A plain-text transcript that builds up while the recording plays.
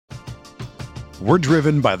We're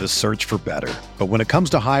driven by the search for better. But when it comes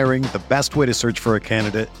to hiring, the best way to search for a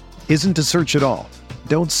candidate isn't to search at all.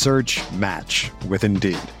 Don't search, match with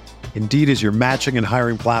Indeed. Indeed is your matching and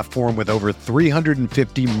hiring platform with over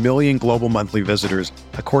 350 million global monthly visitors,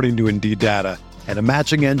 according to Indeed data, and a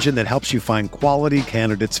matching engine that helps you find quality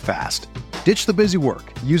candidates fast. Ditch the busy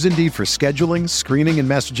work. Use Indeed for scheduling, screening, and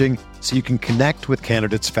messaging so you can connect with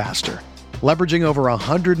candidates faster. Leveraging over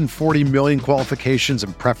 140 million qualifications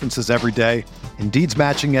and preferences every day, Indeed's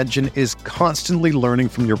matching engine is constantly learning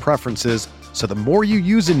from your preferences, so the more you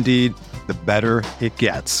use Indeed, the better it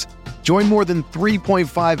gets. Join more than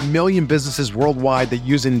 3.5 million businesses worldwide that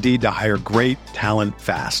use Indeed to hire great talent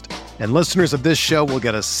fast. And listeners of this show will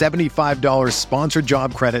get a $75 sponsored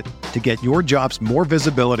job credit to get your jobs more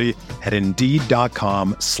visibility at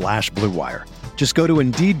Indeed.com/Blue Wire. Just go to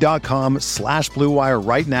Indeed.com/Blue Wire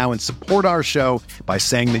right now and support our show by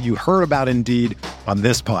saying that you heard about Indeed on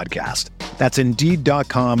this podcast. That's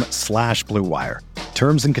Indeed.com/Blue Wire.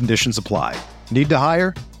 Terms and conditions apply. Need to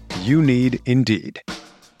hire? You need Indeed.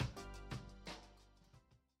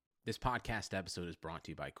 This podcast episode is brought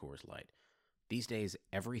to you by Coors Light. These days,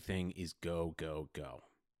 everything is go, go, go.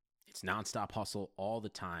 It's nonstop hustle all the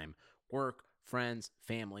time. Work, friends,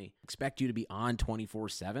 family, expect you to be on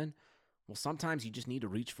 24/7. Well, sometimes you just need to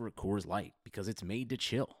reach for a Coors Light because it's made to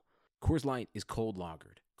chill. Coors Light is cold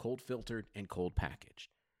lagered, cold filtered, and cold packaged.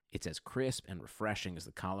 It's as crisp and refreshing as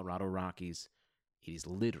the Colorado Rockies. It is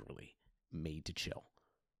literally made to chill.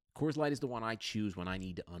 Coors Light is the one I choose when I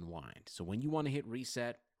need to unwind. So when you want to hit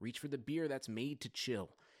reset, reach for the beer that's made to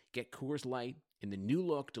chill. Get Coors Light in the new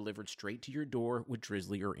look delivered straight to your door with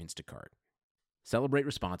Drizzly or Instacart. Celebrate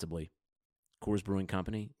responsibly. Coors Brewing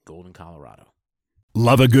Company, Golden, Colorado.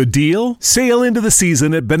 Love a good deal? Sail into the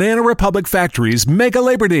season at Banana Republic Factory's Mega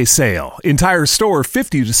Labor Day Sale. Entire store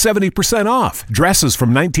 50 to 70% off. Dresses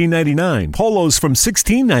from $19.99. Polos from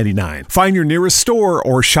 $16.99. Find your nearest store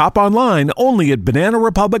or shop online only at Banana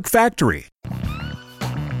Republic Factory.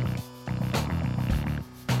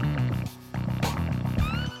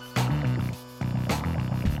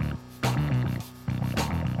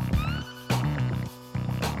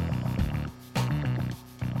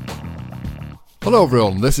 Hello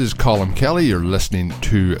everyone, this is Colin Kelly. You're listening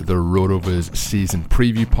to the RotoViz season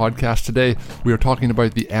preview podcast. Today we are talking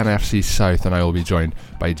about the NFC South, and I will be joined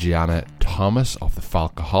by Gianna Thomas of the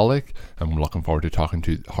Falcoholic. I'm looking forward to talking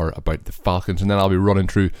to her about the Falcons, and then I'll be running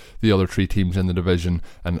through the other three teams in the division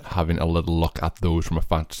and having a little look at those from a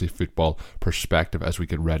fantasy football perspective as we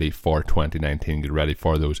get ready for 2019, get ready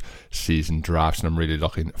for those season drafts, and I'm really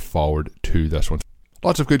looking forward to this one.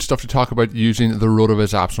 Lots of good stuff to talk about using the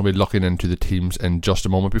RotoViz apps, and we'll be looking into the teams in just a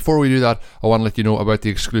moment. Before we do that, I want to let you know about the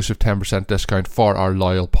exclusive 10% discount for our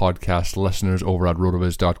loyal podcast listeners over at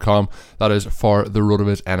rotoviz.com. That is for the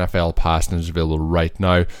RotoViz NFL Pass, and is available right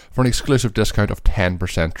now for an exclusive discount of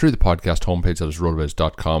 10% through the podcast homepage. That is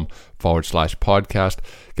rotoviz.com/podcast.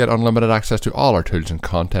 Get unlimited access to all our tools and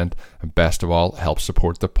content, and best of all, help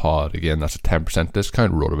support the pod. Again, that's a 10%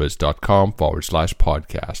 discount,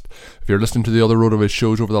 rotoviz.com/podcast. If you're listening to the other RotoViz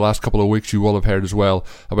shows over the last couple of weeks, you will have heard as well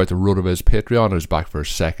about the RotoViz Patreon. It is back for a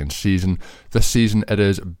second season. This season it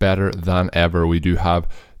is better than ever. We do have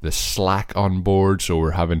the Slack on board, so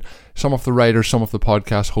we're having some of the writers, some of the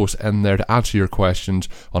podcast hosts in there to answer your questions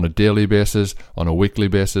on a daily basis, on a weekly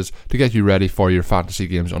basis, to get you ready for your fantasy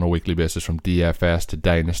games on a weekly basis, from DFS to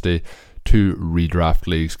Dynasty to redraft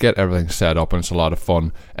leagues. Get everything set up, and it's a lot of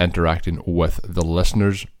fun interacting with the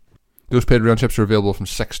listeners. Those Patreon chips are available from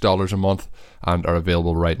 $6 a month and are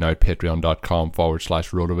available right now at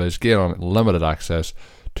patreon.com/RotoViz. Get on limited access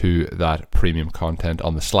to that premium content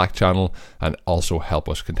on the Slack channel, and also help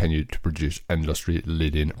us continue to produce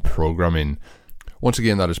industry-leading programming. Once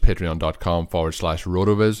again, that is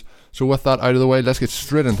patreon.com/RotoViz. So with that out of the way, let's get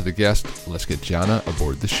straight into the guest. Let's get Gianna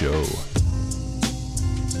aboard the show.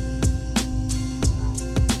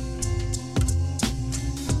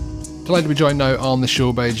 Delighted to be joined now on the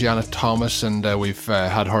show by Gianna Thomas, and we've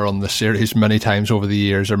had her on the series many times over the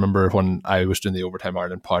years. I remember when I was doing the Overtime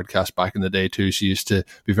Ireland podcast back in the day too, she used to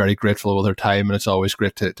be very grateful with her time, and it's always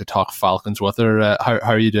great to talk Falcons with her. How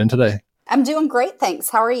are you doing today? I'm doing great, thanks.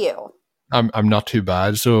 How are you? I'm not too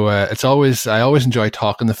bad. So I always enjoy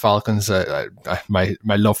talking the Falcons. My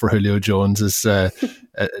love for Julio Jones is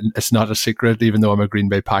it's not a secret, even though I'm a Green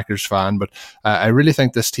Bay Packers fan. But I really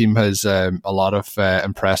think this team has a lot of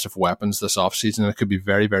impressive weapons this offseason, and it could be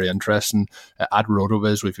very, very interesting. At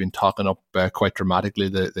RotoViz, we've been talking up quite dramatically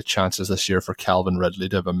the chances this year for Calvin Ridley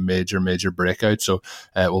to have a major breakout. So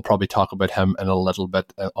we'll probably talk about him in a little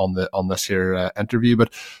bit on this here interview.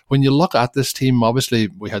 But when you look at this team, obviously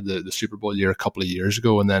we had the Super Bowl year a couple of years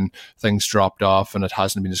ago, and then things dropped off and it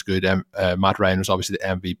hasn't been as good. Matt Ryan was obviously the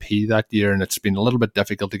MVP that year, and it's been a little bit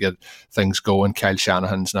difficult to get things going. Kyle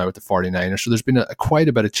Shanahan's now at the 49ers, so there's been quite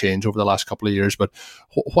a bit of change over the last couple of years. But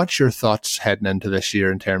what's your thoughts heading into this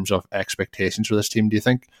year in terms of expectations for this team? Do you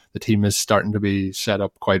think the team is starting to be set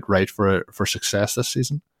up quite right for success this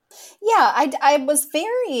season? Yeah, I was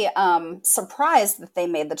very surprised that they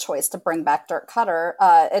made the choice to bring back Dirk Cutter.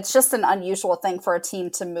 It's just an unusual thing for a team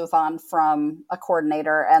to move on from a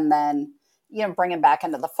coordinator and then, bring him back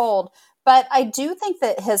into the fold. But I do think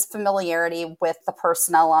that his familiarity with the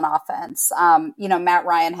personnel on offense, Matt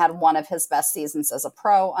Ryan had one of his best seasons as a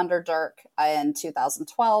pro under Dirk in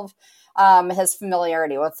 2012. His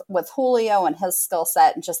familiarity with Julio and his skill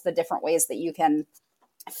set and just the different ways that you can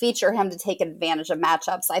feature him to take advantage of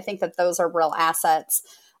matchups. I think that those are real assets.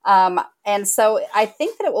 And so I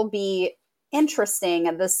think that it will be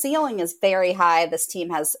interesting. The ceiling is very high. This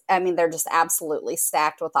team they're just absolutely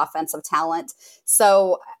stacked with offensive talent.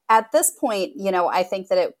 So at this point, I think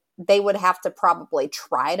that they would have to probably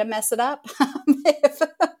try to mess it up.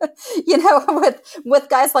 With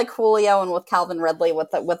guys like Julio and with Calvin Ridley,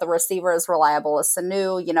 with the receiver as reliable as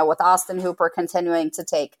Sanu, with Austin Hooper continuing to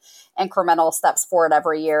take incremental steps forward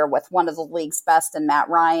every year, with one of the league's best in Matt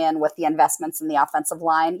Ryan, with the investments in the offensive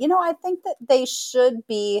line, I think that they should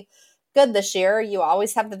be good this year. You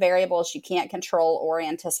always have the variables you can't control or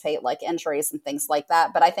anticipate, like injuries and things like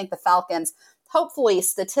that. But I think the Falcons hopefully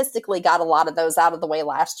statistically got a lot of those out of the way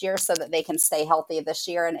last year so that they can stay healthy this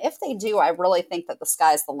year. And if they do, I really think that the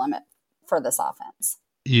sky's the limit for this offense.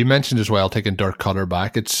 You mentioned as well taking Dirk Cutter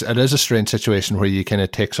back. It is a strange situation where you kind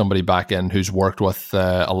of take somebody back in who's worked with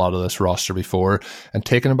a lot of this roster before and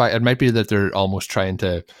taking him back. It might be that they're almost trying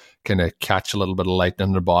to kind of catch a little bit of lightning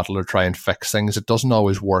in their bottle or try and fix things. It doesn't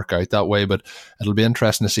always work out that way, but it'll be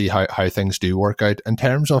interesting to see how things do work out. In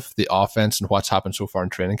terms of the offense and what's happened so far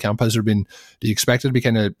in training camp, do you expect it to be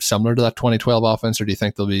kind of similar to that 2012 offense, or do you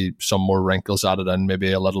think there'll be some more wrinkles added in,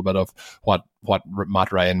 maybe a little bit of what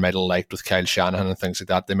Matt Ryan might have liked with Kyle Shanahan and things like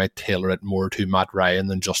that? They might tailor it more to Matt Ryan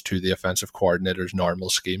than just to the offensive coordinator's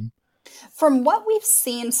normal scheme. From what we've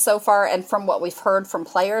seen so far and from what we've heard from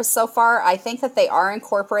players so far, I think that they are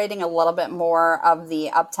incorporating a little bit more of the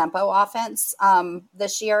up-tempo offense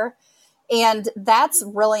this year. And that's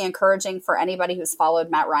really encouraging for anybody who's followed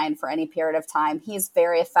Matt Ryan for any period of time. He's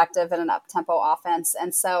very effective in an up-tempo offense.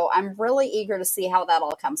 And so I'm really eager to see how that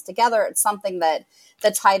all comes together. It's something that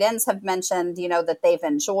the tight ends have mentioned, that they've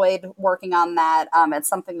enjoyed working on that. It's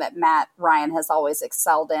something that Matt Ryan has always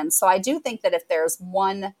excelled in. So I do think that if there's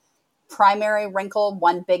one primary wrinkle,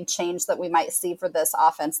 one big change that we might see for this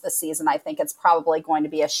offense this season, I think it's probably going to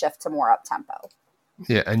be a shift to more up-tempo.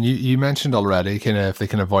 Yeah, and you mentioned already kind of if they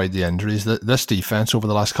can avoid the injuries, this defense over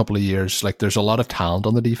the last couple of years, like there's a lot of talent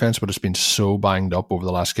on the defense, but it's been so banged up over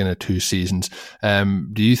the last kind of 2 seasons.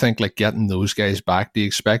 Do you think like getting those guys back, do you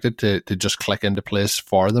expect it to just click into place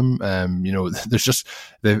for them? There's just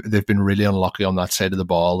they've been really unlucky on that side of the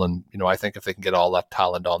ball, and I think if they can get all that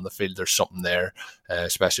talent on the field, there's something there,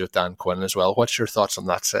 especially with Dan Quinn as well. What's your thoughts on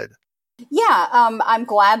that side? Yeah, I'm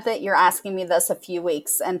glad that you're asking me this a few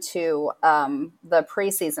weeks into the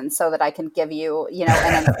preseason so that I can give you,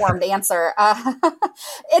 an informed answer.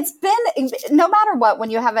 It's been, no matter what,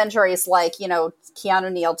 when you have injuries like,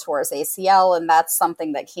 Keanu Neal tore his ACL, and that's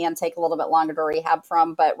something that can take a little bit longer to rehab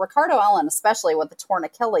from. But Ricardo Allen, especially with the torn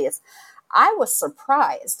Achilles, I was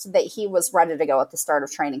surprised that he was ready to go at the start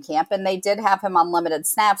of training camp, and they did have him on limited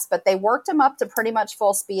snaps, but they worked him up to pretty much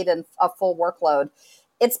full speed and a full workload.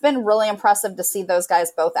 It's been really impressive to see those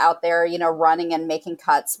guys both out there, running and making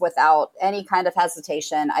cuts without any kind of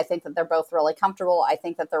hesitation. I think that they're both really comfortable. I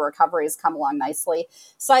think that their recoveries come along nicely.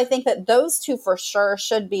 So I think that those two for sure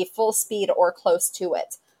should be full speed or close to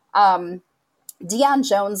it. Deion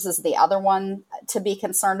Jones is the other one to be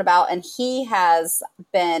concerned about. And he had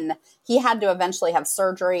to eventually have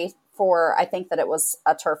surgery for, I think that it was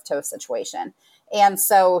a turf toe situation. And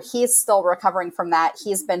so he's still recovering from that.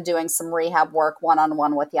 He's been doing some rehab work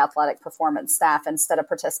one-on-one with the athletic performance staff instead of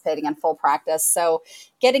participating in full practice. So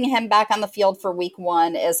getting him back on the field for week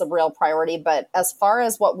 1 is a real priority. But as far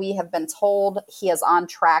as what we have been told, he is on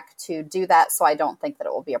track to do that. So I don't think that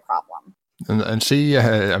it will be a problem. And see,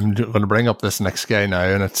 I'm going to bring up this next guy now,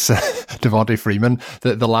 and it's Devonta Freeman.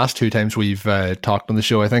 The last two times we've talked on the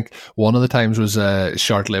show, I think one of the times was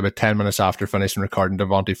shortly, about 10 minutes after finishing recording,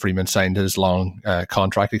 Devonta Freeman signed his long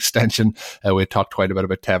contract extension. We had talked quite a bit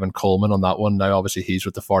about Tevin Coleman on that one. Now, obviously, he's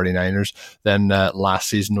with the 49ers. Then last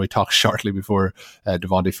season, we talked shortly before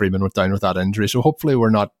Devonta Freeman went down with that injury. So hopefully we're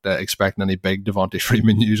not expecting any big Devonta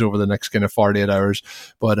Freeman news over the next kind of 48 hours.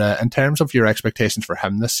 But in terms of your expectations for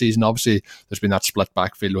him this season, obviously, there's been that split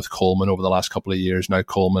backfield with Coleman over the last couple of years. Now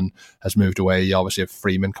Coleman has moved away. You obviously have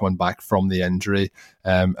Freeman coming back from the injury.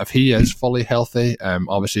 If he is fully healthy,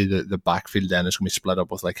 obviously the backfield then is going to be split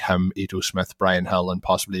up with like him, Ito Smith, Brian Hill, and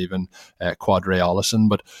possibly even Quadre Ollison.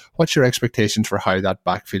 But what's your expectations for how that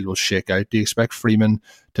backfield will shake out? Do you expect Freeman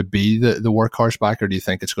to be the workhorse back, or do you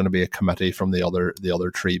think it's going to be a committee from the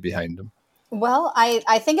other tree behind him? Well,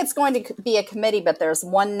 I think it's going to be a committee, but there's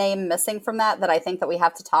one name missing from that I think that we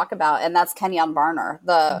have to talk about, and that's Kenyon Barner.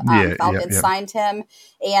 The Falcons signed him,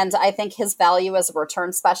 and I think his value as a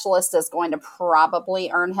return specialist is going to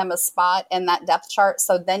probably earn him a spot in that depth chart.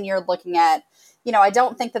 So then you're looking at, I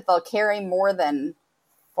don't think that they'll carry more than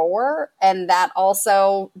 4, and that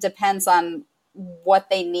also depends on what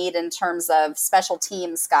they need in terms of special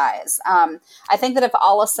teams guys. I think that if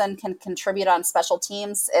Ollison can contribute on special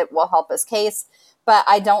teams, it will help his case. But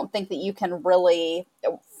I don't think that you can really,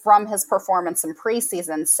 from his performance in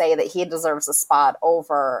preseason, say that he deserves a spot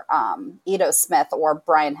over Ito Smith or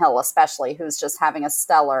Brian Hill, especially, who's just having a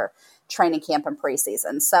stellar training camp in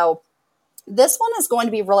preseason. So this one is going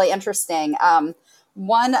to be really interesting.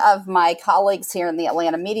 One of my colleagues here in the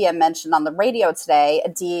Atlanta media mentioned on the radio today,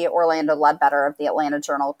 D. Orlando Ledbetter of the Atlanta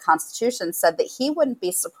Journal-Constitution, said that he wouldn't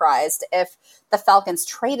be surprised if the Falcons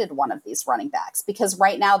traded one of these running backs, because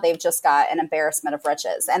right now they've just got an embarrassment of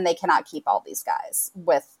riches and they cannot keep all these guys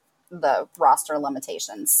with the roster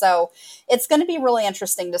limitations. So it's going to be really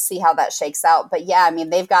interesting to see how that shakes out. But yeah, I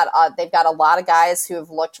mean, they've got a lot of guys who have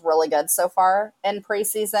looked really good so far in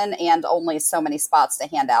preseason and only so many spots to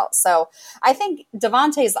hand out. So I think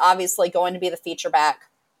Devontae is obviously going to be the feature back.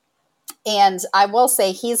 And I will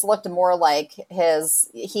say he's looked more like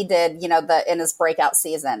he did, in his breakout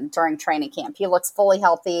season during training camp. He looks fully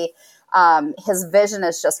healthy. His vision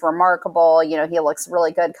is just remarkable. He looks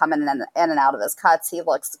really good coming in and out of his cuts. He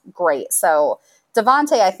looks great. So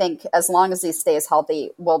Devontae, I think, as long as he stays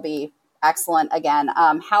healthy, will be excellent again.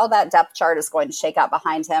 How that depth chart is going to shake out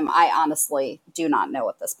behind him, I honestly do not know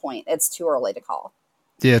at this point. It's too early to call.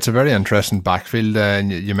 Yeah, it's a very interesting backfield.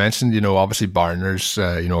 And you mentioned, obviously Barner's,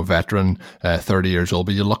 a veteran, 30 years old,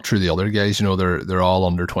 but you look through the other guys, they're all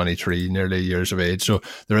under 23, nearly years of age. So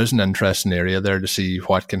there is an interesting area there to see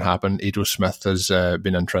what can happen. Ito Smith has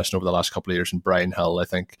been interesting over the last couple of years, and Brian Hill, I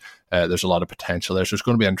think, there's a lot of potential there. So it's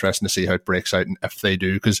going to be interesting to see how it breaks out and if they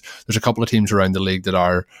do, because there's a couple of teams around the league that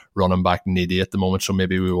are running back needy at the moment. So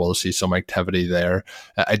maybe we will see some activity there.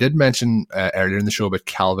 I did mention earlier in the show about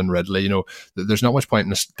Calvin Ridley. There's not much point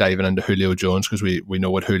in us diving into Julio Jones because we know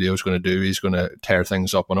what Julio's going to do. He's going to tear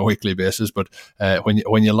things up on a weekly basis. But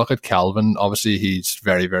when you look at Calvin, obviously he's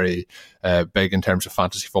very, very big in terms of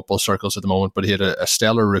fantasy football circles at the moment, but he had a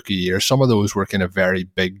stellar rookie year. Some of those were kind of very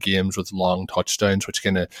big games with long touchdowns, which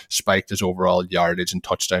kind of spiked his overall yardage and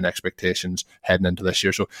touchdown expectations heading into this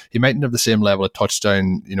year. So he mightn't have the same level of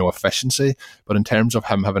touchdown, efficiency, but in terms of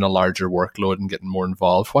him having a larger workload and getting more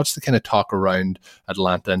involved, what's the kind of talk around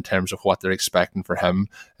Atlanta in terms of what they're expecting for him?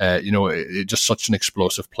 Just such an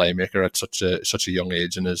explosive playmaker at such a young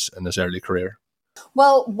age in his early career.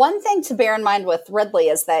 Well, one thing to bear in mind with Ridley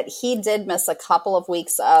is that he did miss a couple of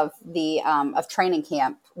weeks of the of training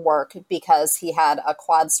camp work because he had a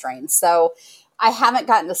quad strain. So I haven't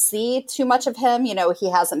gotten to see too much of him. He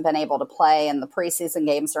hasn't been able to play in the preseason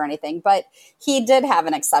games or anything, but he did have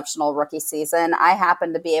an exceptional rookie season. I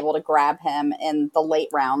happened to be able to grab him in the late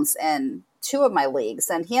rounds in 2 of my leagues,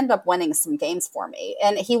 and he ended up winning some games for me.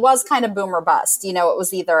 And he was kind of boom or bust. It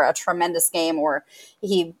was either a tremendous game or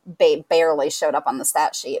he barely showed up on the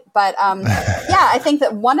stat sheet. But yeah, I think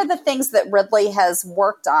that one of the things that Ridley has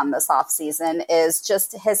worked on this offseason is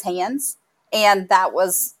just his hands, and that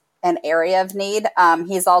was an area of need.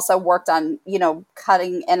 He's also worked on,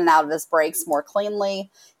 cutting in and out of his breaks more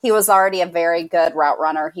cleanly. He was already a very good route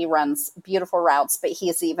runner. He runs beautiful routes, but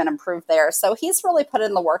he's even improved there. So he's really put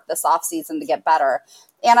in the work this offseason to get better.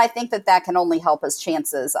 And I think that can only help his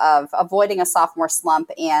chances of avoiding a sophomore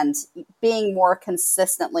slump and being more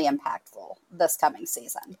consistently impactful this coming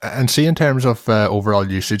season. And see, in terms of overall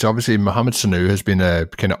usage, obviously Mohamed Sanu has been a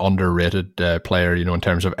kind of underrated player, in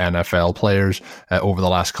terms of NFL players over the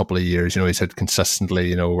last couple of years. He's had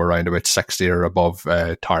consistently, around about 60 or above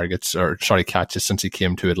catches since he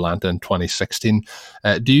came to Atlanta in 2016.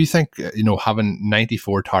 Do you think, having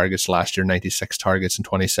 94 targets last year, 96 targets in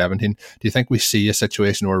 2017, do you think we see a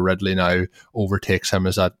situation where Ridley now overtakes him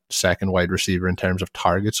as that second wide receiver in terms of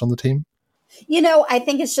targets on the team? I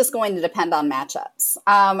think it's just going to depend on matchups.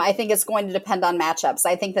 I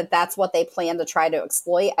think that's what they plan to try to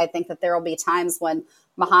exploit. I think that there will be times when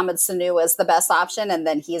Mohamed Sanu is the best option, and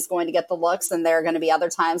then he's going to get the looks. And there are going to be other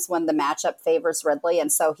times when the matchup favors Ridley,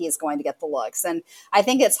 and so he's going to get the looks. And I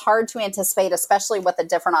think it's hard to anticipate, especially with a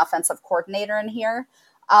different offensive coordinator in here.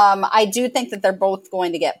 I do think that they're both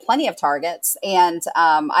going to get plenty of targets. And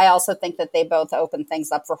I also think that they both open things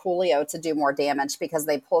up for Julio to do more damage because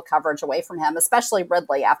they pull coverage away from him, especially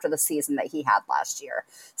Ridley after the season that he had last year.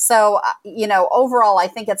 So, overall, I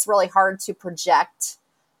think it's really hard to project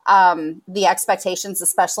the expectations,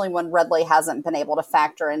 especially when Ridley hasn't been able to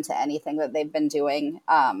factor into anything that they've been doing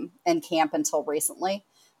in camp until recently.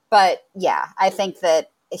 But yeah, I think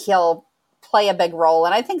that he'll play a big role.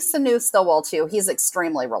 And I think Sanu still will too. He's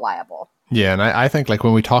extremely reliable. Yeah, and I think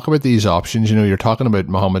when we talk about these options, you're talking about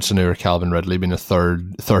Mohamed Sanu or Calvin Ridley being a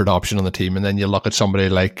third option on the team, and then you look at somebody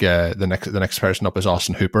like the next person up is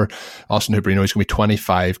Austin Hooper. Austin Hooper, he's going to be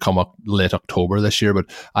 25 come up late October this year, but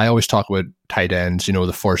I always talk about tight ends,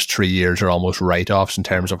 the first 3 years are almost write-offs in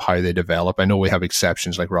terms of how they develop. I know we have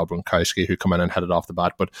exceptions like Rob Gronkowski who come in and hit it off the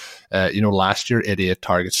bat, but last year 88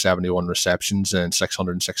 targets, 71 receptions and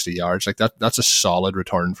 660 yards. That's a solid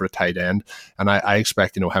return for a tight end, and I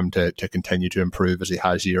expect him to continue to improve as he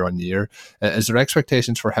has year on year. Is there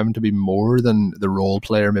expectations for him to be more than the role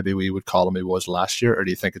player maybe we would call him he was last year, or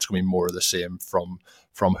do you think it's going to be more of the same from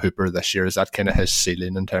Hooper this year? Is that kind of his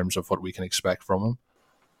ceiling in terms of what we can expect from him?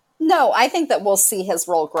 No, I think that we'll see his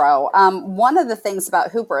role grow. One of the things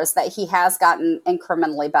about Hooper is that he has gotten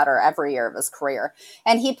incrementally better every year of his career.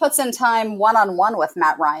 And he puts in time one-on-one with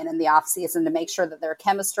Matt Ryan in the offseason to make sure that their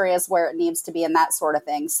chemistry is where it needs to be and that sort of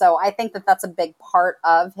thing. So I think that that's a big part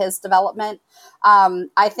of his development.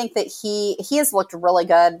 I think that he has looked really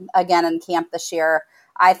good again in camp this year.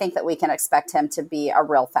 I think that we can expect him to be a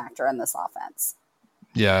real factor in this offense.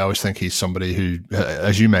 Yeah, I always think he's somebody who,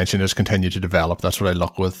 as you mentioned, has continued to develop. That's what I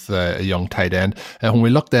look with a young tight end. And when we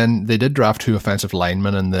look then, they did draft 2 offensive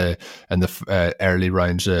linemen in the early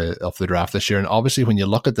rounds of the draft this year. And obviously, when you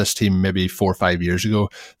look at this team maybe 4 or 5 years ago,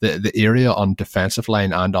 the area on defensive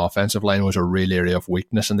line and offensive line was a real area of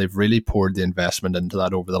weakness, and they've really poured the investment into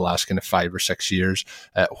that over the last kind of 5 or 6 years.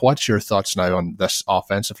 What's your thoughts now on this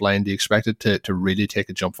offensive line? Do you expect it to really take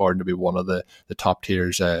a jump forward and to be one of the top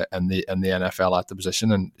tiers in the NFL at the position?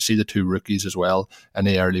 And see the 2 rookies as well.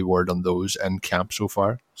 Any early word on those in camp so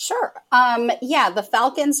far? Sure. The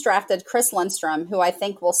Falcons drafted Chris Lindstrom, who I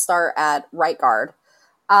think will start at right guard.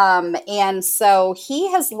 And so he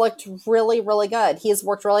has looked really, really good. He's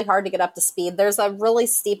worked really hard to get up to speed. There's a really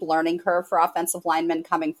steep learning curve for offensive linemen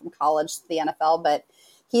coming from college to the NFL, but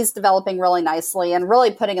he's developing really nicely and really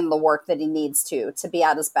putting in the work that he needs to be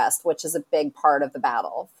at his best, which is a big part of the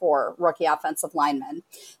battle for rookie offensive linemen.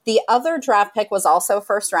 The other draft pick was also a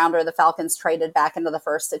first rounder. The Falcons traded back into the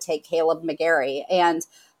first to take Caleb McGarry. And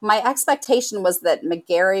my expectation was that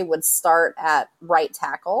McGarry would start at right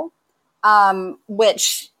tackle,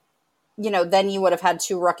 which, then you would have had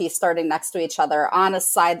 2 rookies starting next to each other on a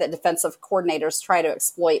side that defensive coordinators try to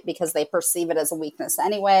exploit because they perceive it as a weakness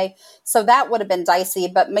anyway. So that would have been dicey.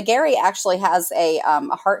 But McGarry actually has a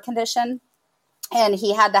heart condition, and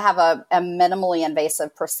he had to have a minimally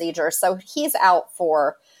invasive procedure. So he's out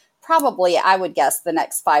for probably, I would guess, the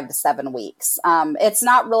next 5 to 7 weeks. It's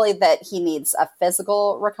not really that he needs a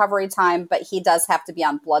physical recovery time, but he does have to be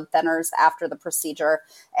on blood thinners after the procedure,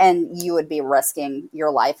 and you would be risking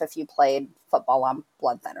your life if you played football on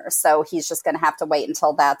blood thinners. So he's just going to have to wait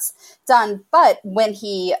until that's done. But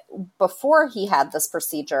before he had this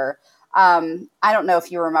procedure, I don't know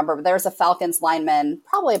if you remember, but there was a Falcons lineman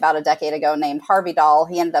probably about a decade ago named Harvey Dahl.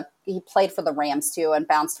 He played for the Rams too and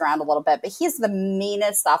bounced around a little bit, but he's the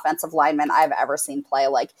meanest offensive lineman I've ever seen play.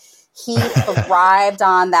 He thrived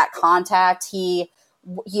on that contact. He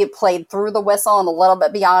played through the whistle and a little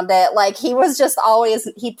bit beyond it. He was just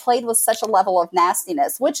he played with such a level of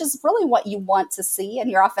nastiness, which is really what you want to see in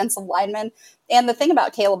your offensive lineman. And the thing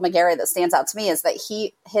about Caleb McGarry that stands out to me is that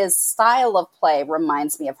his style of play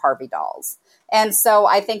reminds me of Harvey Dahl's. And so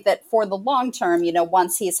I think that for the long term,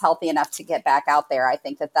 once he's healthy enough to get back out there, I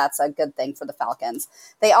think that that's a good thing for the Falcons.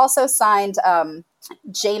 They also signed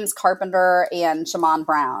James Carpenter and Jamon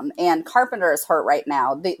Brown. And Carpenter is hurt right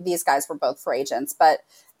now. These guys were both free agents, but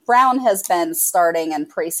Brown has been starting in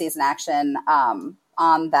preseason action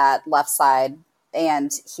on that left side, and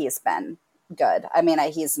he's been good. I mean,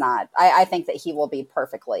 he's not. I think that he will be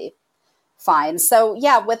perfectly fine. So,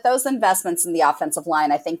 yeah, with those investments in the offensive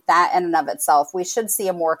line, I think that in and of itself, we should see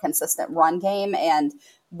a more consistent run game, and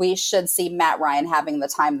we should see Matt Ryan having the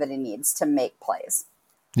time that he needs to make plays.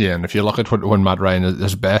 Yeah, and if you look at when Matt Ryan,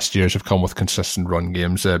 his best years have come with consistent run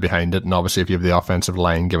games behind it, and obviously if you have the offensive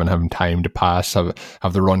line giving him time to pass,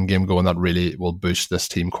 have the run game going, that really will boost this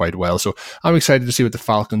team quite well. So I'm excited to see what the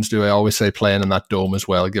Falcons do. I always say playing in that dome as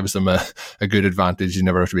well gives them a good advantage. You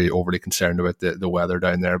never have to be overly concerned about the weather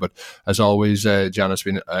down there. But as always, Gianna, it's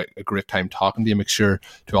been a great time talking to you. Make sure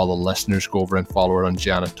to all the listeners, go over and follow her on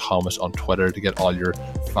Gianna Thomas on Twitter to get all your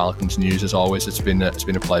Falcons news. As always, it's been a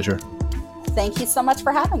pleasure. Thank you so much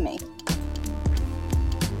for having me.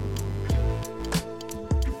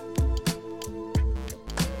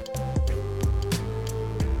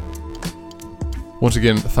 Once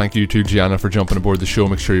again, thank you to Gianna for jumping aboard the show.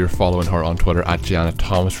 Make sure you're following her on Twitter at Gianna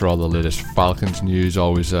Thomas for all the latest Falcons news.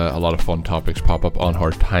 Always a lot of fun topics pop up on her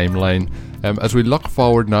timeline. As we look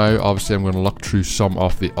forward now, obviously I'm going to look through some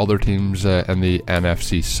of the other teams in the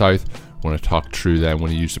NFC South. I want to talk through them. I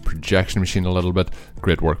want to use the projection machine a little bit.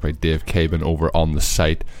 Great work by Dave Cabin over on the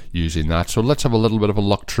site using that. So let's have a little bit of a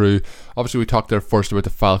look through. Obviously we talked there first about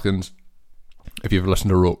the Falcons. If you've listened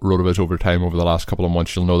to RotoViz over time over the last couple of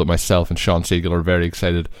months, you'll know that myself and Sean Siegel are very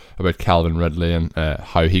excited about Calvin Ridley and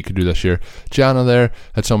how he could do this year. Gianna there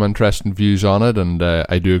had some interesting views on it, and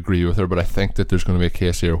I do agree with her, but I think that there's going to be a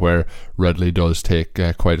case here where Ridley does take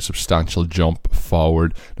quite a substantial jump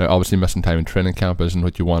forward. Now, obviously missing time in training camp isn't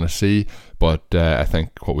what you want to see, but I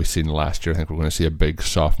think what we've seen last year, I think we're going to see a big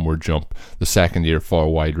sophomore jump. The second year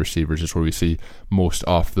for wide receivers is where we see most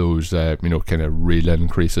of those, kind of real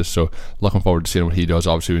increases. So looking forward to seeing what he does.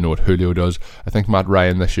 Obviously, we know what Julio does. I think Matt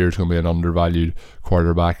Ryan this year is going to be an undervalued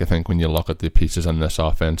quarterback. I think when you look at the pieces in this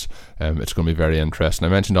offense, it's going to be very interesting. I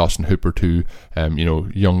mentioned Austin Hooper too.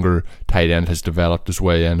 Younger tight end has developed his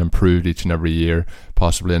way in, improved each and every year.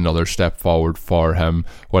 Possibly another step forward for him.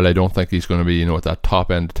 While I don't think he's going to be, at that top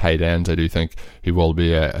end tight ends, I do think he will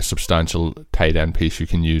be a substantial tight end piece you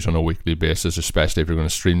can use on a weekly basis, especially if you're going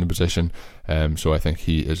to stream the position. So I think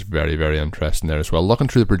he is very, very interesting there as well. Looking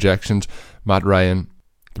through the projections, Matt Ryan,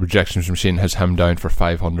 the projections machine has him down for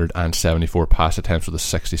 574 pass attempts with a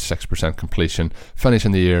 66% completion,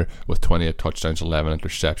 finishing the year with 28 touchdowns, 11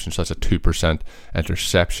 interceptions. So that's a 2%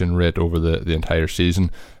 interception rate over the entire season.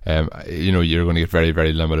 You're going to get very,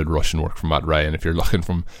 very limited rushing work from Matt Ryan if you're looking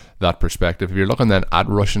from that perspective. If you're looking then at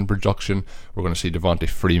rushing production, we're going to see Devontae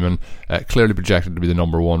Freeman clearly projected to be the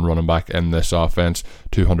number one running back in this offense.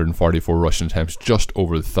 244 rushing attempts, just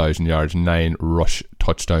over 1,000 yards, 9 rush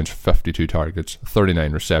touchdowns, 52 targets,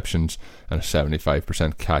 39 receptions, and a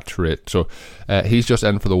 75% catch rate. So he's just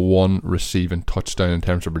in for the one receiving touchdown in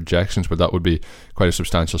terms of projections, but that would be quite a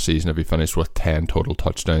substantial season if he finished with 10 total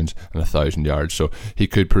touchdowns and 1,000 yards. So he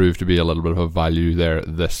could prove to be a little bit of a value there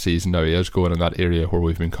this season. Now he is going in that area where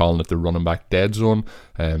we've been calling it the running back dead zone.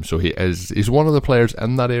 So he's one of the players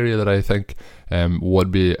in that area that I think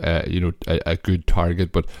would be a good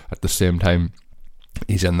target, but at the same time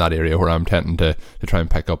he's in that area where I'm tempting to try and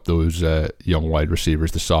pick up those young wide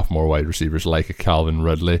receivers, the sophomore wide receivers like a Calvin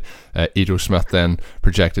Ridley. Ito Smith then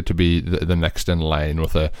projected to be the next in line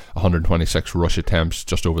with 126 rush attempts,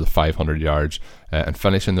 just over the 500 yards, and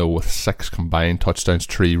finishing though with 6 combined touchdowns,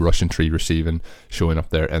 3 rushing, 3 receiving, showing up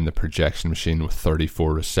there in the projection machine with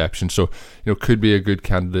 34 receptions. So could be a good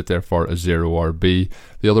candidate there for a 0 RB.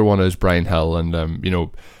 The other one is Brian Hill, and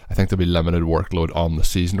I think there'll be limited workload on the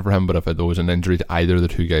season for him, but if there was an injury to either of the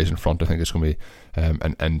two guys in front, I think it's going to be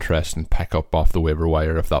an interesting pick up off the waiver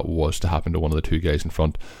wire if that was to happen to one of the two guys in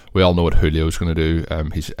front. We all know what Julio's going to do.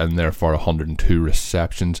 He's in there for 102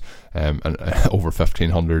 receptions and over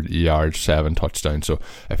 1,500 yards, 7 touchdowns. So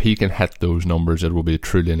if he can hit those numbers, it will be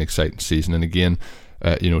truly an exciting season. And again,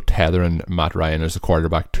 tethering Matt Ryan as the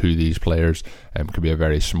quarterback to these players could be a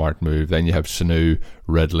very smart move. Then you have Sanu,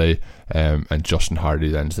 Ridley, and Justin Hardy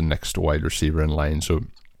then is the next wide receiver in line. So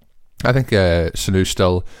I think Sanu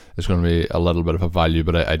still is going to be a little bit of a value,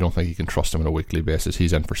 but I don't think you can trust him on a weekly basis.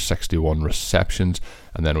 He's in for 61 receptions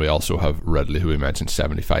And then we also have Ridley, who we mentioned,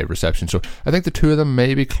 75 receptions. So I think the two of them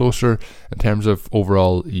may be closer in terms of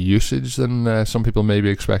overall usage than some people may be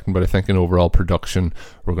expecting, but I think in overall production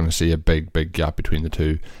we're going to see a big gap between the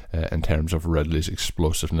two in terms of Ridley's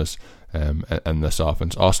explosiveness in this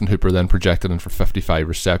offense. Austin Hooper then projected in for 55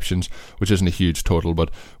 receptions, which isn't a huge total,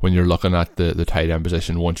 but when you're looking at the tight end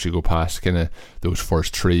position, once you go past kind of those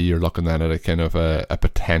first three, you're looking then at a kind of a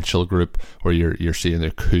potential group where you're seeing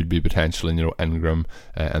there could be potential in, Ingram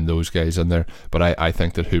and those guys in there. But I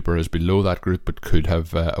think that Hooper is below that group, but could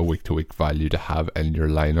have a week-to-week value to have in your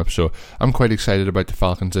lineup. So I'm quite excited about the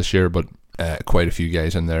Falcons this year, but quite a few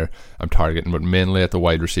guys in there I'm targeting, but mainly at the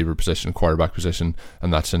wide receiver position, quarterback position,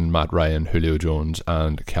 and that's in Matt Ryan, Julio Jones,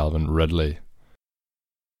 and Calvin Ridley.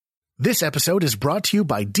 This episode is brought to you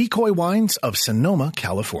by Decoy Wines of Sonoma,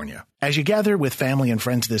 California. As you gather with family and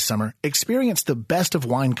friends this summer, experience the best of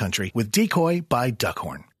wine country with Decoy by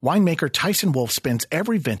Duckhorn. Winemaker Tyson Wolf spends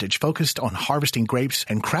every vintage focused on harvesting grapes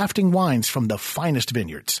and crafting wines from the finest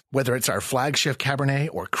vineyards. Whether it's our flagship Cabernet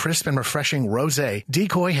or crisp and refreshing Rosé,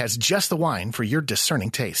 Decoy has just the wine for your discerning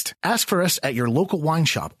taste. Ask for us at your local wine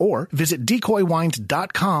shop or visit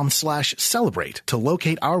decoywines.com/celebrate to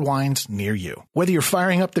locate our wines near you. Whether you're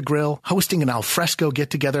firing up the grill, hosting an alfresco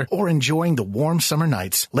get-together, or enjoying the warm summer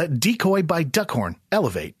nights, let Decoy by Duckhorn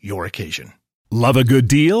elevate your occasion. Love a good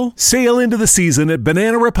deal? Sail into the season at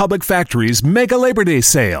Banana Republic Factory's Mega Labor Day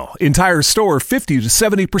Sale. Entire store 50 to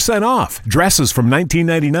 70% off. Dresses from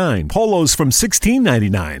 $19.99. Polos from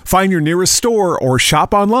 $16.99. Find your nearest store or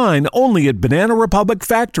shop online only at Banana Republic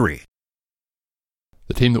Factory.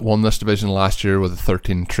 The team that won this division last year with a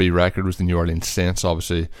 13-3 record was the New Orleans Saints.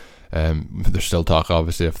 Obviously, there's still talk,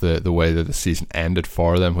 obviously, of the way that the season ended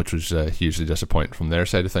for them, which was hugely disappointing from their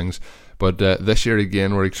side of things. But this year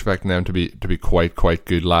again, we're expecting them to be quite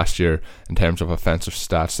good. Last year, in terms of offensive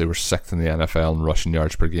stats, they were 6th in the NFL in rushing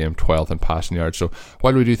yards per game, 12th in passing yards. So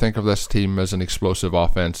while we do think of this team as an explosive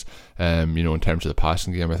offense, in terms of the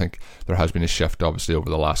passing game, I think there has been a shift, obviously, over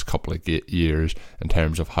the last couple of years in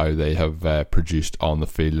terms of how they have produced on the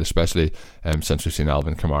field, especially since we've seen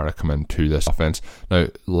Alvin Kamara come into this offense. Now,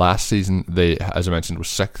 last season, they, as I mentioned, was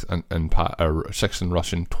 6th in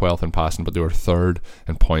rushing, 12th in passing, but they were 3rd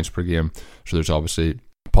in points per game. So there's obviously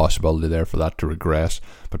a possibility there for that to regress,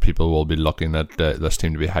 but people will be looking at this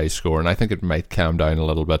team to be high score, and I think it might calm down a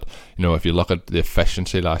little bit. If you look at the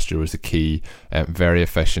efficiency, last year was the key, very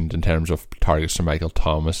efficient in terms of targets to Michael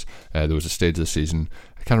Thomas. There was a stage of the season,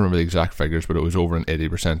 I can't remember the exact figures, but it was over an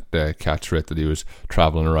 80% catch rate that he was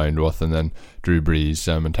travelling around with. And then Drew Brees,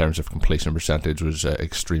 in terms of completion percentage, was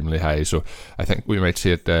extremely high. So I think we might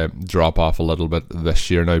see it drop off a little bit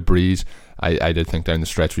this year. Now, Brees, I did think down the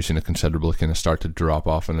stretch we've seen a considerable kind of start to drop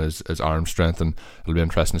off in his arm strength, and it'll be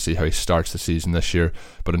interesting to see how he starts the season this year.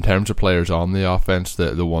 But in terms of players on the offense,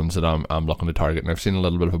 the ones that I'm looking to target, and I've seen a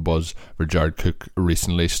little bit of a buzz for Jared Cook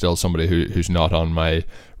recently, still somebody who's not on my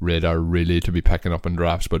radar really to be picking up in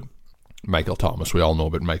drafts, but Michael Thomas, we all know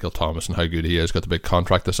about Michael Thomas and how good he is. Got the big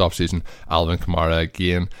contract this offseason. Alvin Kamara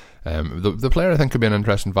again. The player I think could be an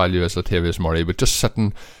interesting value is Latavius Murray, but just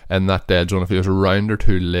sitting in that dead zone, if he was a round or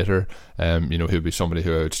two later, he would be somebody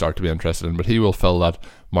who I would start to be interested in. But he will fill that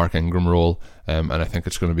Mark Ingram role, and I think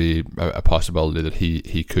it's going to be a possibility that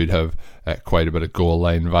he could have quite a bit of goal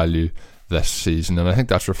line value this season, and I think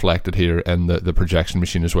that's reflected here in the projection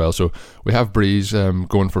machine as well. So we have Brees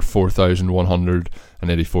going for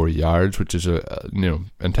 4,184 yards, which is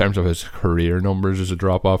in terms of his career numbers, is a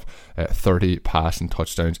drop off. 30 passing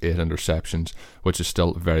touchdowns, 8 interceptions, which is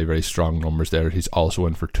still very, very strong numbers there. He's also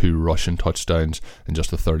in for 2 rushing touchdowns and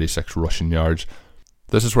just the 36 rushing yards.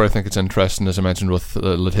 This is where I think it's interesting, as I mentioned, with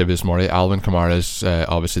Latavius Murray. Alvin Kamara is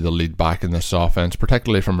obviously the lead back in this offense,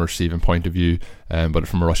 particularly from a receiving point of view, but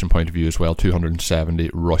from a rushing point of view as well. 270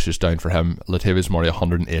 rushes down for him. Latavius Murray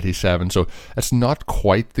 187. So it's not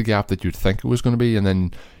quite the gap that you'd think it was going to be. And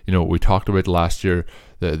then, we talked about last year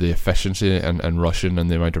the efficiency and rushing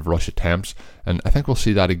and the amount of rush attempts, and I think we'll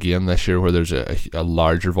see that again this year, where there's a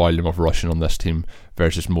larger volume of rushing on this team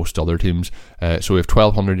versus most other teams. So we have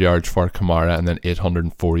 1,200 yards for Kamara, and then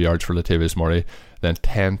 804 yards for Latavius Murray, then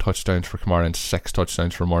 10 touchdowns for Kamara and 6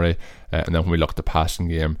 touchdowns for Murray. And then when we look at the passing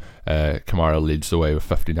game, Kamara leads the way with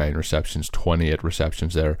 59 receptions, 28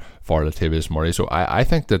 receptions there for Latavius Murray. So I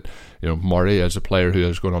think that Murray, as a player who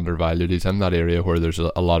has gone undervalued, he's in that area where there's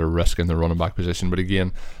a lot of risk in the running back position. But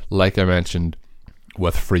again, like I mentioned,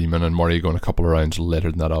 with Freeman and Murray going a couple of rounds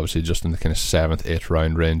later than that, obviously just in the kind of 7th, 8th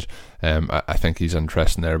round range, I think he's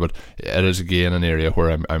interesting there. But it is again an area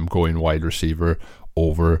where I'm going wide receiver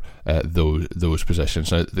over those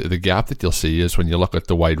positions. Now, the gap that you'll see is when you look at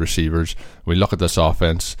the wide receivers, we look at this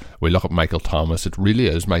offense, we look at Michael Thomas, it really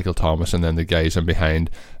is Michael Thomas and then the guys in behind.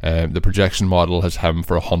 The projection model has him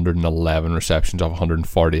for 111 receptions off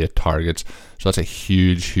 148 targets, so that's a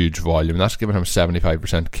huge volume. That's given him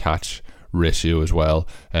 75% catch ratio as well.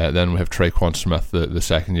 Then we have Traquan Smith, the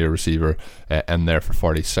second year receiver, in there for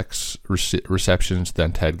 46 receptions,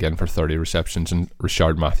 then Ted Ginn for 30 receptions, and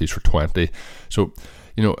Rashard Matthews for 20. So,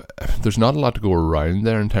 there's not a lot to go around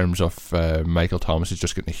there in terms of Michael Thomas is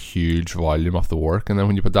just getting a huge volume of the work. And then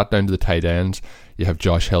when you put that down to the tight ends, you have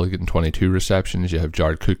Josh Hill getting 22 receptions, you have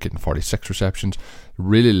Jared Cook getting 46 receptions.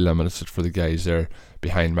 Really limits it for the guys there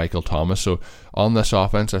behind Michael Thomas. So on this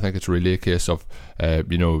offense, I think it's really a case of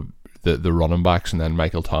the running backs and then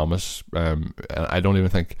Michael Thomas. And I don't even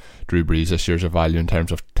think Drew Brees this year's a value in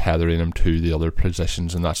terms of tethering him to the other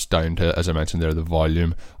positions, and that's down to, as I mentioned there, the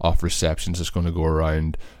volume of receptions that's going to go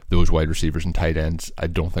around those wide receivers and tight ends. I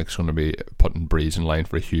don't think it's going to be putting Brees in line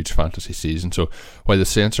for a huge fantasy season. So while the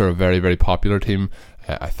Saints are a very, very popular team,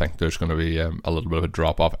 I think there's going to be a little bit of a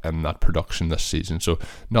drop-off in that production this season. So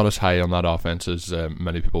not as high on that offense as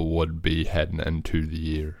many people would be heading into the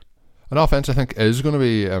year. An offense I think is going to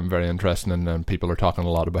be very interesting, and people are talking a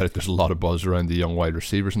lot about it. There's a lot of buzz around the young wide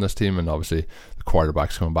receivers in this team, and obviously the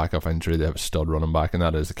quarterback's coming back off injury. They have a stud running back, and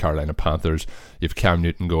that is the Carolina Panthers. You have Cam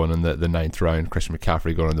Newton going in the 9th round, Christian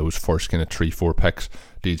McCaffrey going in those first kind of 3-4 picks,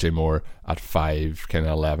 DJ Moore at 5, kind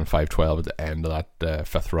of 11, 5-12 at the end of that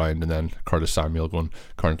 5th round, and then Curtis Samuel going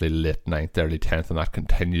currently late 9th, early 10th, and that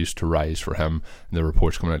continues to rise for him. And the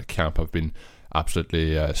reports coming out of camp have been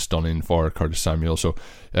absolutely stunning for Curtis Samuel. So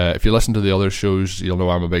if you listen to the other shows, you'll know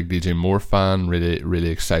I'm a big DJ Moore fan, really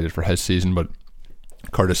excited for his season. But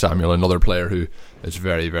Curtis Samuel, another player who is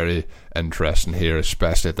very, very interesting here,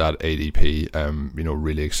 especially at that ADP,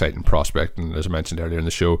 really exciting prospect. And as I mentioned earlier in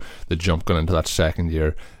the show, the jump going into that second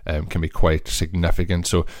year can be quite significant.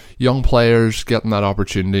 So young players getting that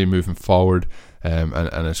opportunity moving forward, and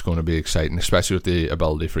it's going to be exciting, especially with the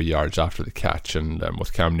ability for yards after the catch, and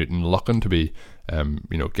with Cam Newton looking to be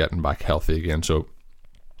getting back healthy again. So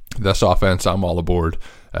this offense, I'm all aboard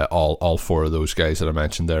all 4 of those guys that I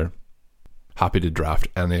mentioned there. Happy to draft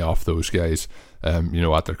any of those guys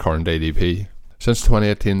at their current ADP. Since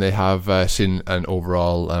 2018, they have seen an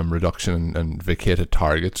overall reduction in vacated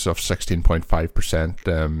targets of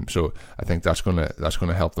 16.5%. So I think that's going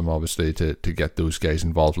to help them obviously to get those guys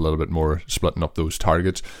involved a little bit more, splitting up those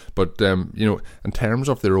targets. But in terms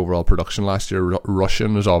of their overall production last year,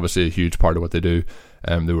 rushing is obviously a huge part of what they do.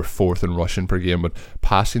 They were 4th in rushing per game, but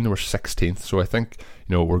passing they were 16th. So I think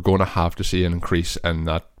we're going to have to see an increase in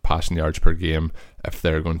that passing yards per game if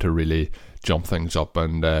they're going to really jump things up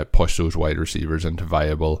and push those wide receivers into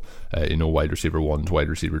viable, wide receiver 1s, wide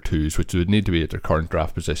receiver 2s, which would need to be at their current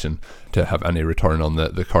draft position to have any return on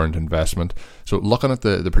the current investment. So looking at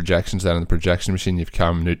the projections then in the projection machine, you have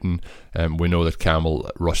Cam Newton. We know that Cam will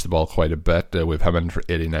rush the ball quite a bit. We have him in for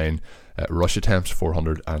 89 rush attempts,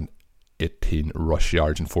 418 rush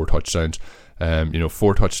yards and 4 touchdowns.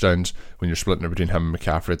 4 touchdowns when you're splitting it between him and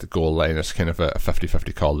McCaffrey at the goal line. It's kind of a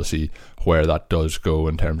 50-50 call to see where that does go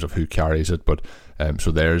in terms of who carries it, but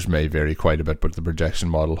so theirs may vary quite a bit, but the projection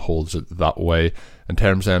model holds it that way. In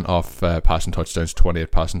terms then of passing touchdowns,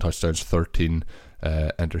 28 passing touchdowns, 13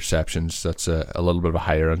 interceptions. That's a little bit of a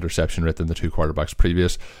higher interception rate than the 2 quarterbacks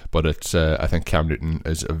previous, but it's I think Cam Newton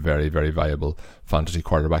is a very, very viable fantasy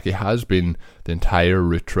quarterback. He has been the entire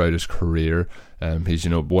route throughout his career. He's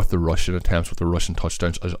with the rushing attempts, with the rushing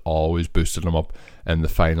touchdowns, has always boosted him up in the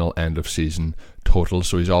final end of season total.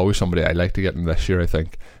 So he's always somebody I like to get in this year. I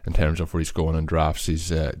think in terms of where he's going in drafts, he's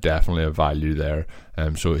definitely a value there.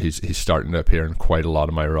 So he's starting to appear in quite a lot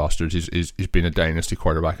of my rosters. He's been a dynasty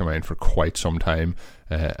quarterback of mine for quite some time,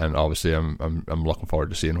 and obviously I'm looking forward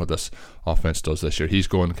to seeing what this offense does this year. He's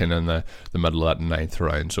going kind of in the middle of that 9th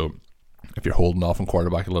round. So if you're holding off on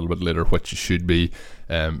quarterback a little bit later, which you should be,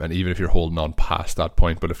 and even if you're holding on past that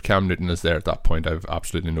point, but if Cam Newton is there at that point, I've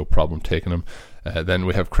absolutely no problem taking him. Then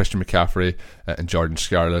we have Christian McCaffrey and Jordan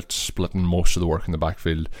Scarlett splitting most of the work in the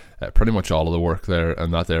backfield, pretty much all of the work there,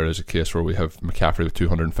 and that there is a case where we have McCaffrey with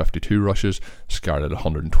 252 rushes, Scarlett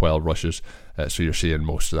 112 rushes, so you're seeing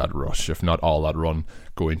most of that rush, if not all that run,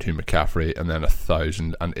 going to McCaffrey, and then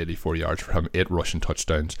 1,084 yards for him, 8 rushing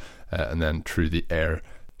touchdowns, and then through the air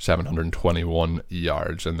 721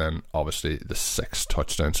 yards, and then obviously the 6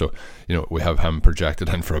 touchdowns. So we have him projected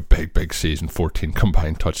in for a big season, 14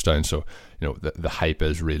 combined touchdowns. So the hype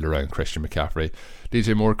is real around Christian McCaffrey.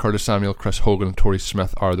 DJ Moore, Curtis Samuel, Chris Hogan and Torrey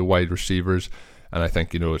Smith are the wide receivers, and I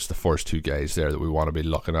think it's the first 2 guys there that we want to be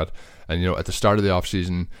looking at. And at the start of the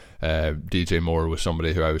offseason, DJ Moore was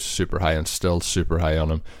somebody who I was super high and still super high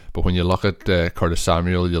on him. But when you look at Curtis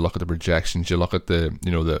Samuel, you look at the projections, you look at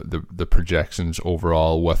the projections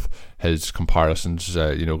overall with his comparisons,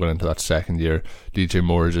 going into that second year, DJ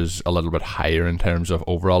Moore's is a little bit higher in terms of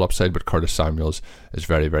overall upside, but Curtis Samuel's is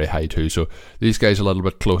very, very high too. So these guys are a little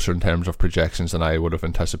bit closer in terms of projections than I would have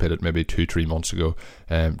anticipated maybe 2-3 months ago.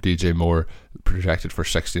 DJ Moore projected for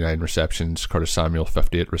 69 receptions, Curtis Samuel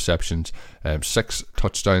 58 receptions, 6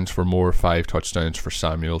 touchdowns for Moore, 5 touchdowns for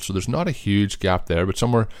Samuel. So there's not a huge gap there, but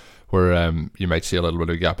somewhere where you might see a little bit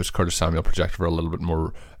of a gap is Curtis Samuel projected for a little bit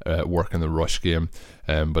more work in the rush game,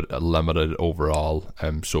 but limited overall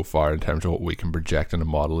so far in terms of what we can project in a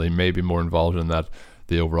model. He may be more involved in that,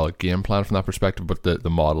 the overall game plan from that perspective, but the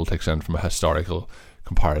model takes in from a historical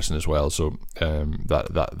comparison as well. So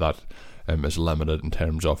that is limited in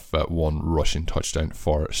terms of one rushing touchdown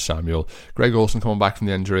for Samuel. Greg Olsen coming back from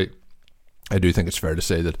the injury. I do think it's fair to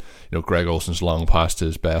say that Greg Olsen's long past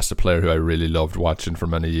his best, a player who I really loved watching for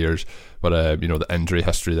many years, but the injury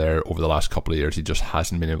history there over the last couple of years, he just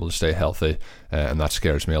hasn't been able to stay healthy, and that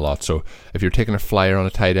scares me a lot. So if you're taking a flyer on a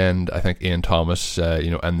tight end, I think Ian Thomas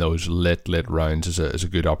in those late rounds is a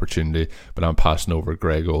good opportunity, but I'm passing over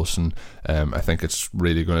Greg Olsen. I think it's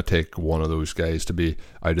really going to take one of those guys to be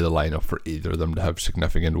out of the lineup for either of them to have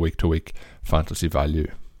significant week-to-week fantasy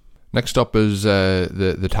value. Next up is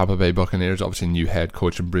the Tampa Bay Buccaneers. Obviously, new head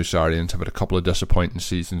coach and Bruce Arians have had a couple of disappointing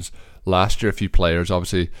seasons. Last year, a few players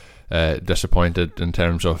obviously disappointed in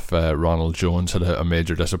terms of Ronald Jones had a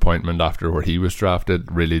major disappointment after where he was drafted.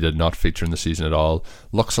 Really did not feature in the season at all.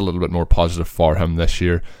 Looks a little bit more positive for him this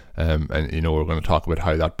year. And we're going to talk about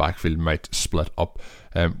how that backfield might split up.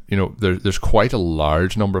 There's quite a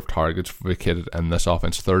large number of targets vacated in this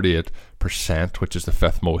offense, 38%, which is the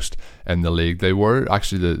 5th most in the league. They were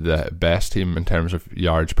actually the best team in terms of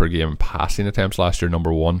yards per game passing attempts last year,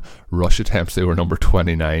 number 1. Rush attempts, they were number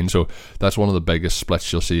 29. So that's one of the biggest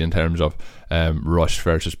splits you'll see in terms of rush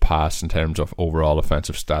versus pass in terms of overall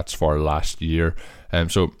offensive stats for last year.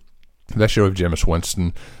 So this year with Jameis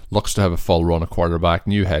Winston, looks to have a full run of quarterback,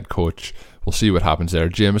 new head coach. We'll see what happens there.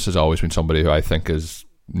 Jameis has always been somebody who I think is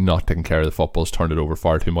not taking care of the football, has turned it over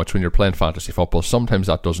far too much. When you're playing fantasy football, sometimes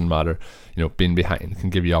that doesn't matter. Being behind can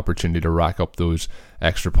give you opportunity to rack up those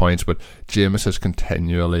extra points, but Jameis has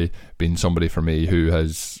continually been somebody for me who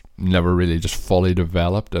has never really just fully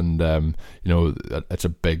developed, and it's a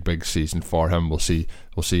big season for him. We'll see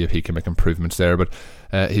if he can make improvements there, but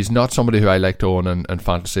he's not somebody who I like to own in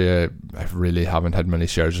fantasy. I really haven't had many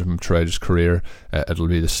shares of him throughout his career. It'll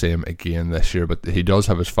be the same again this year, but he does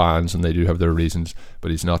have his fans and they do have their reasons, but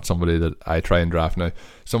he's not somebody that I try and draft. Now,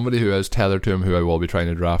 somebody who is tethered to him who I will be trying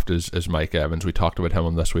to draft is Mike Evans. We talked about him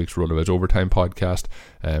on this week's RotoViz Overtime podcast,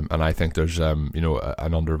 and I think there's an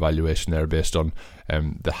undervaluation there based on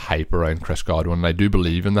the hype around Chris Godwin. And I do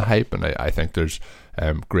believe in the hype, and I think there's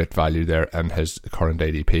great value there in his current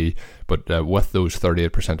ADP, but with those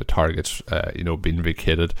 38% of targets being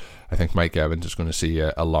vacated, I think Mike Evans is going to see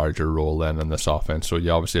a larger role then in this offense. So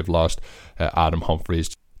you obviously have lost Adam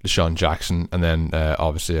Humphries, Deshaun Jackson, and then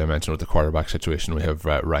obviously I mentioned with the quarterback situation we have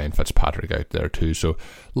Ryan Fitzpatrick out there too. So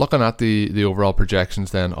looking at the overall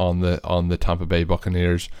projections then on the Tampa Bay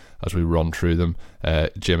Buccaneers as we run through them,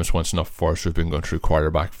 Jameis Winston up first. We've been going through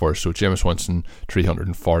quarterback first. So Jameis Winston,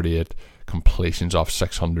 348 completions off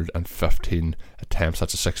 615 attempts.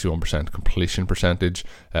 That's a 61% completion percentage,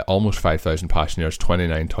 almost 5,000 passing yards,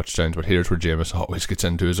 29 touchdowns. But here's where Jameis always gets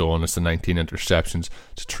into his own. It's the 19 interceptions.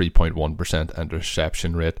 It's a 3.1%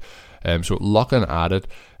 interception rate. So looking at it,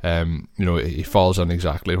 he falls on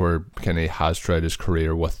exactly where Kenny has throughout his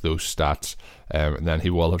career with those stats. And then he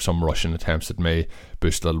will have some rushing attempts that may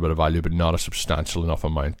boost a little bit of value, but not a substantial enough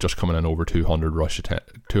amount. Just coming in over 200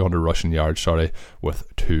 rushing yards,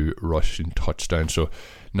 with 2 rushing touchdowns. So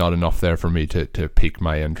not enough there for me to pique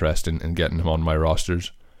my interest in getting him on my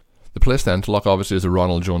rosters. The place then to look obviously is the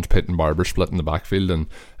Ronald Jones Peyton Barber split in the backfield, and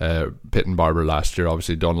Peyton Barber last year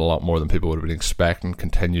obviously done a lot more than people would have been expecting,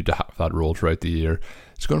 continued to have that role throughout the year.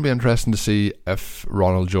 It's going to be interesting to see if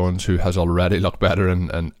Ronald Jones, who has already looked better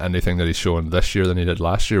in anything that he's shown this year than he did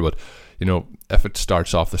last year, but if it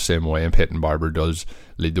starts off the same way and Peyton Barber does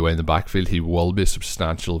lead the way in the backfield, he will be a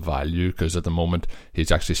substantial value, because at the moment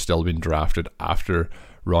he's actually still been drafted after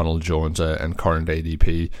Ronald Jones and current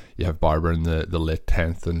ADP. You have Barber in the late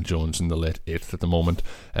 10th and Jones in the late 8th at the moment,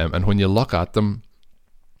 and when you look at them,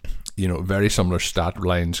 very similar stat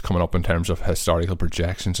lines coming up in terms of historical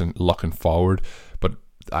projections and looking forward, but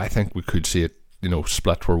I think we could see it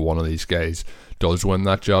split where one of these guys does win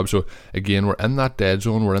that job. So again, we're in that dead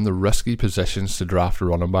zone, we're in the risky positions to draft a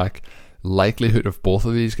running back. Likelihood of both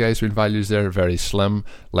of these guys being values there very slim.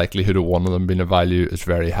 Likelihood of one of them being a value is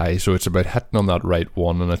very high. So it's about hitting on that right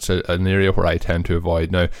one, and it's an area where I tend to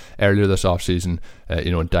avoid. Now, earlier this offseason,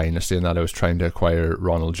 in Dynasty and that, I was trying to acquire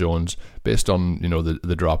Ronald Jones based on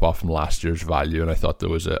the drop off from last year's value, and I thought there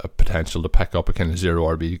was a potential to pick up a kind of 0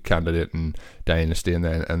 RB candidate in Dynasty and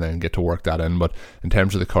then get to work that in. But in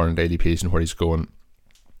terms of the current ADPs and where he's going,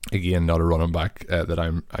 again, not a running back that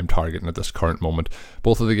I'm targeting at this current moment.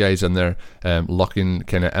 Both of the guys in there looking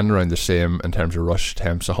kind of in around the same in terms of rush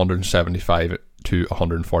attempts, 175 to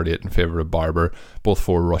 148 in favour of Barber, both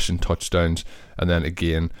 4 rushing touchdowns, and then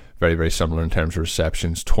again very, very similar in terms of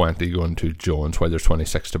receptions, 20 going to Jones while there's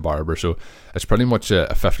 26 to Barber. So it's pretty much a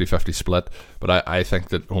 50-50 split, but I think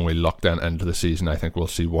that when we look then into the season, I think we'll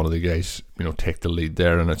see one of the guys take the lead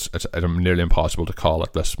there, and it's nearly impossible to call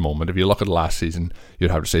at this moment. If you look at last season,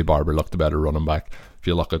 you'd have to say Barber looked the better running back. If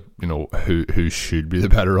you look at who should be the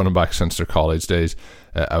better running back since their college days,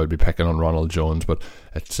 I would be picking on Ronald Jones, but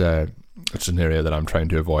it's an area that I'm trying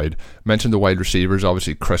to avoid. Mentioned the wide receivers,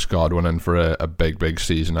 obviously Chris Godwin in for a big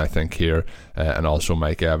season, I think, here, and also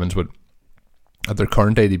Mike Evans. But at their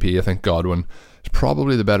current ADP, I think Godwin is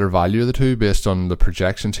probably the better value of the two based on the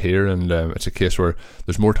projections here, and it's a case where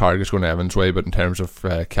there's more targets going Evans' way, but in terms of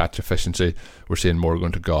catch efficiency, we're seeing more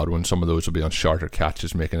going to Godwin. Some of those will be on shorter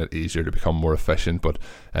catches, making it easier to become more efficient, but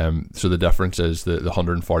so the difference is the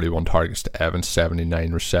 141 targets to Evans,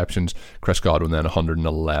 79 receptions. Chris Godwin then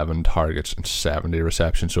 111 targets and 70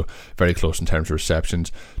 receptions, so very close in terms of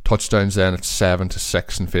receptions. Touchdowns then it's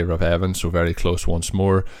 7-6 in favour of Evans, so very close once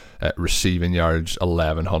more. Receiving yards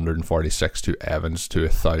 1146 to Evans to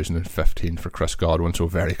 1015 for Chris Godwin, so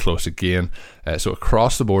very close again. So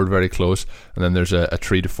across the board very close, and then there's a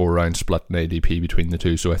 3 to 4 round split in ADP between the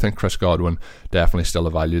two, so I think Chris Godwin definitely still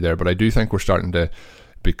a value there, but I do think we're starting to,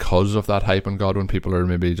 because of that hype on Godwin, people are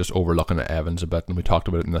maybe just overlooking at Evans a bit, and we talked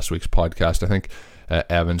about it in this week's podcast. I think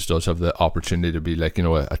Evans does have the opportunity to be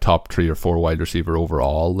a top 3 or 4 wide receiver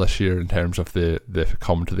overall this year in terms of the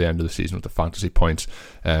coming to the end of the season with the fantasy points.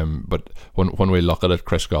 But when we look at it,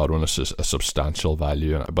 Chris Godwin is a substantial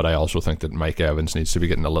value. But I also think that Mike Evans needs to be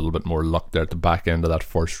getting a little bit more luck there at the back end of that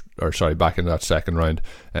second round,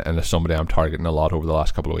 and is somebody I'm targeting a lot over the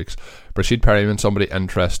last couple of weeks. Brashid Perryman, somebody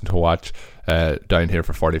interesting to watch down here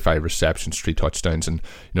for 45 receptions, 3 touchdowns, and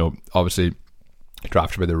obviously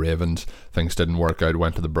drafted by the Ravens, things didn't work out,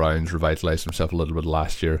 went to the Browns, revitalised himself a little bit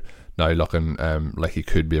last year, now looking like he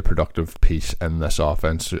could be a productive piece in this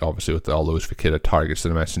offense, obviously with all those vacated targets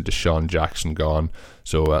that I mentioned. Deshaun Jackson gone,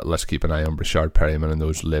 so let's keep an eye on Brashid Perryman and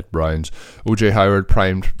those late Browns. OJ Howard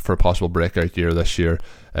primed for a possible breakout year this year,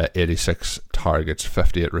 86 targets,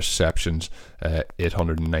 58 receptions,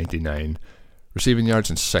 899 receiving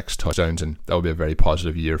yards and 6 touchdowns, and that will be a very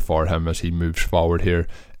positive year for him as he moves forward here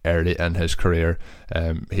early in his career.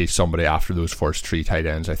 He's somebody after those first 3 tight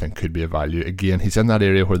ends I think could be a value. Again, he's in that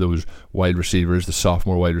area where those wide receivers, the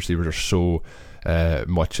sophomore wide receivers, are so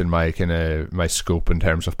much in my scope in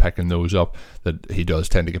terms of picking those up that he does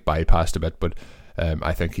tend to get bypassed a bit, but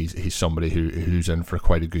I think he's somebody who's in for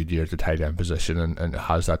quite a good year at the tight end position and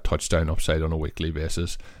has that touchdown upside on a weekly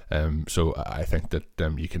basis. So I think that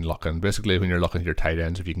you can lock in. Basically, when you're looking at your tight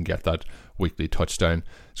ends, if you can get that weekly touchdown,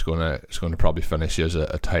 it's going to probably finish you as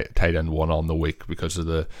a tight end 1 on the week because of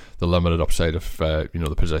the limited upside of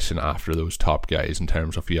the position after those top guys in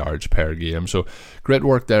terms of yards per game. So great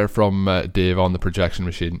work there from Dave on the projection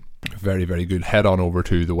machine. Very, very good. Head on over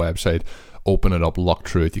to the website, open it up, look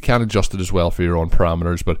through it. You can adjust it as well for your own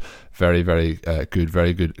parameters, but very, very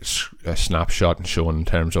good snapshot and showing in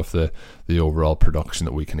terms of the overall production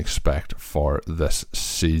that we can expect for this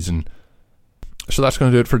season. So that's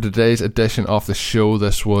going to do it for today's edition of the show.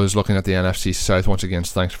 This was looking at the NFC South. Once again,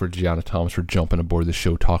 thanks for Gianna Thomas for jumping aboard the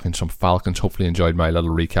show, talking some Falcons. Hopefully enjoyed my little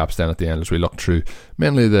recaps then at the end as we look through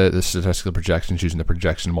mainly the statistical projections using the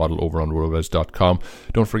projection model over on rotoviz.com.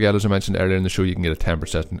 Don't forget, as I mentioned earlier in the show, you can get a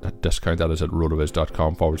 10% discount. That is at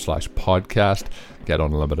rotoviz.com/podcast. Get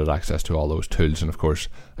unlimited access to all those tools, and of course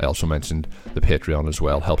I also mentioned the Patreon as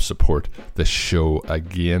well, helps support this show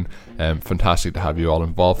again. Fantastic to have you all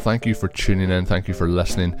involved. Thank you for tuning in, thank you for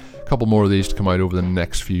listening. A couple more of these to come out over the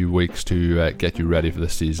next few weeks to get you ready for the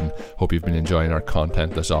season. Hope you've been enjoying our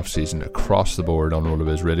content this off season across the board on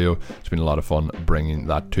RotoViz Radio. It's been a lot of fun bringing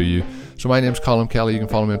that to you. So my name's Colin Kelly. You can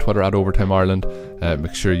follow me on Twitter at Overtime Ireland.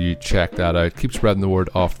 Make sure you check that out. Keep spreading the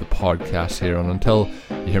word off the podcast here, and until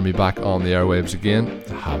you hear me back on the airwaves again,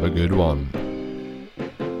 have a good one.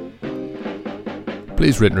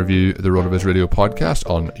 Please rate and review the RotoViz Radio podcast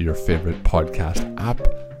on your favourite podcast app.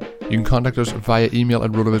 You can contact us via email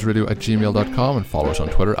at rotovizradio@gmail.com and follow us on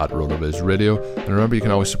Twitter at rotovizradio. And remember, you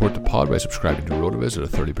can always support the pod by subscribing to Rotoviz at a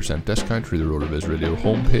 30% discount through the Rotoviz Radio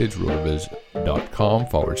homepage,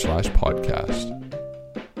 rotoviz.com/podcast.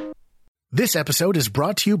 This episode is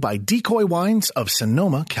brought to you by Decoy Wines of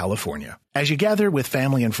Sonoma, California. As you gather with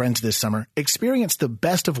family and friends this summer, experience the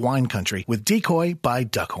best of wine country with Decoy by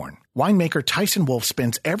Duckhorn. Winemaker Tyson Wolf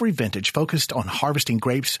spends every vintage focused on harvesting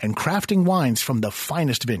grapes and crafting wines from the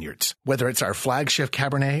finest vineyards. Whether it's our flagship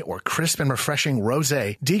Cabernet or crisp and refreshing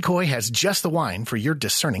Rosé, Decoy has just the wine for your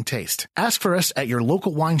discerning taste. Ask for us at your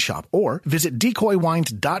local wine shop or visit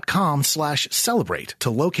decoywines.com/celebrate to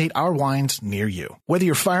locate our wines near you. Whether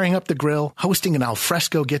you're firing up the grill, hosting an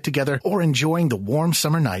alfresco get-together, or enjoying the warm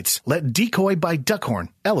summer nights, let Decoy by Duckhorn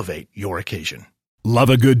elevate your occasion.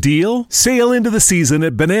 Love a good deal? Sail into the season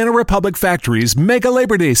at Banana Republic Factory's Mega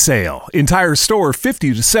Labor Day Sale. Entire store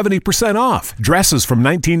 50 to 70% off. Dresses from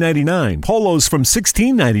 $19.99. Polos from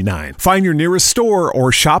 $16.99. Find your nearest store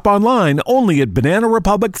or shop online only at Banana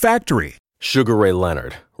Republic Factory. Sugar Ray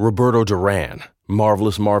Leonard, Roberto Duran,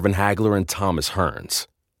 Marvelous Marvin Hagler, and Thomas Hearns.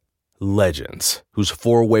 Legends, whose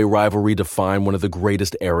four-way rivalry defined one of the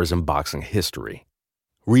greatest eras in boxing history.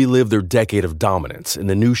 Relive their decade of dominance in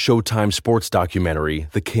the new Showtime sports documentary,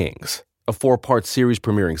 The Kings, a 4-part series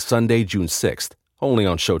premiering Sunday, June 6th, only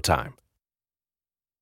on Showtime.